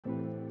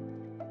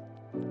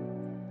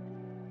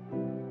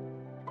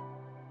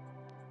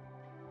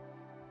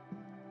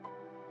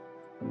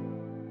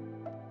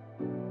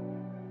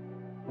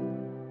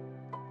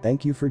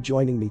Thank you for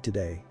joining me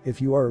today. If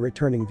you are a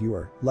returning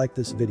viewer, like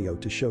this video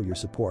to show your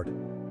support.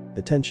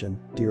 Attention,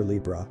 dear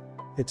Libra.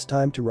 It's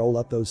time to roll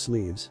up those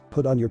sleeves,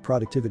 put on your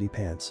productivity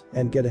pants,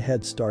 and get a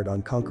head start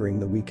on conquering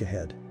the week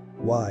ahead.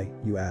 Why,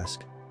 you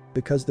ask?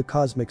 Because the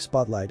cosmic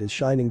spotlight is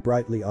shining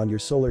brightly on your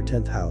solar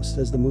 10th house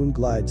as the moon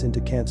glides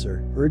into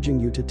Cancer, urging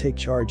you to take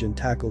charge and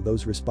tackle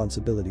those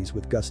responsibilities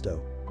with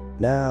gusto.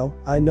 Now,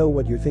 I know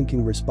what you're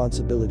thinking.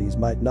 Responsibilities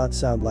might not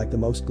sound like the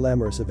most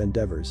glamorous of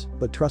endeavors,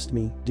 but trust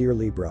me, dear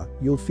Libra,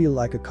 you'll feel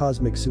like a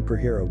cosmic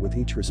superhero with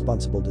each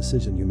responsible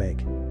decision you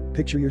make.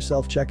 Picture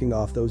yourself checking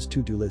off those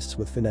to-do lists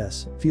with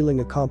finesse,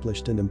 feeling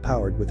accomplished and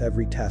empowered with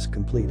every task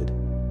completed.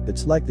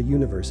 It's like the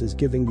universe is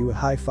giving you a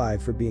high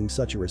five for being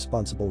such a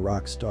responsible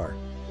rock star.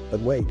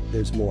 But wait,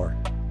 there's more.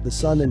 The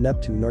Sun and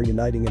Neptune are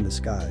uniting in the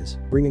skies,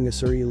 bringing a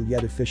surreal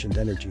yet efficient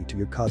energy to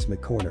your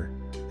cosmic corner.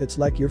 It's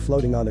like you're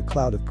floating on a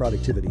cloud of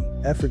productivity,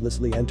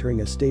 effortlessly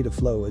entering a state of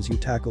flow as you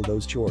tackle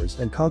those chores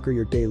and conquer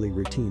your daily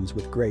routines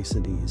with grace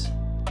and ease.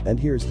 And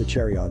here's the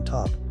cherry on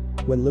top.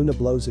 When Luna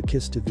blows a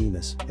kiss to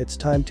Venus, it's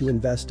time to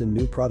invest in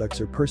new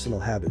products or personal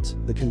habits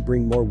that can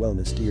bring more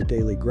wellness to your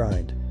daily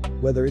grind.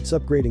 Whether it's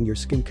upgrading your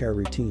skincare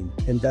routine,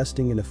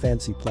 investing in a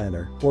fancy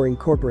planner, or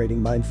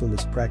incorporating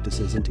mindfulness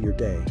practices into your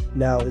day,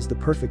 now is the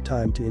perfect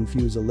time to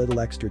infuse a little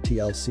extra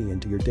TLC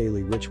into your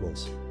daily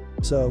rituals.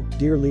 So,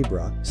 dear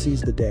Libra,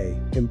 seize the day,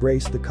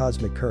 embrace the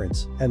cosmic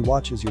currents, and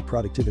watch as your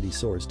productivity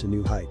soars to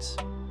new heights.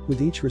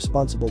 With each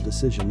responsible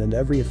decision and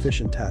every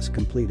efficient task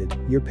completed,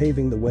 you're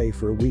paving the way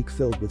for a week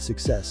filled with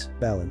success,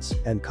 balance,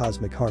 and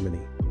cosmic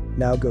harmony.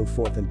 Now go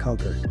forth and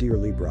conquer, dear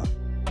Libra.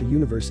 The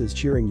universe is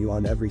cheering you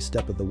on every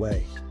step of the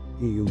way.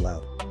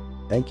 Loud.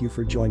 Thank you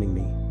for joining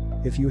me.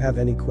 If you have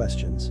any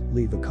questions,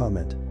 leave a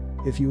comment.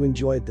 If you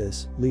enjoyed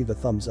this, leave a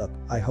thumbs up.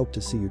 I hope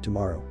to see you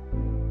tomorrow.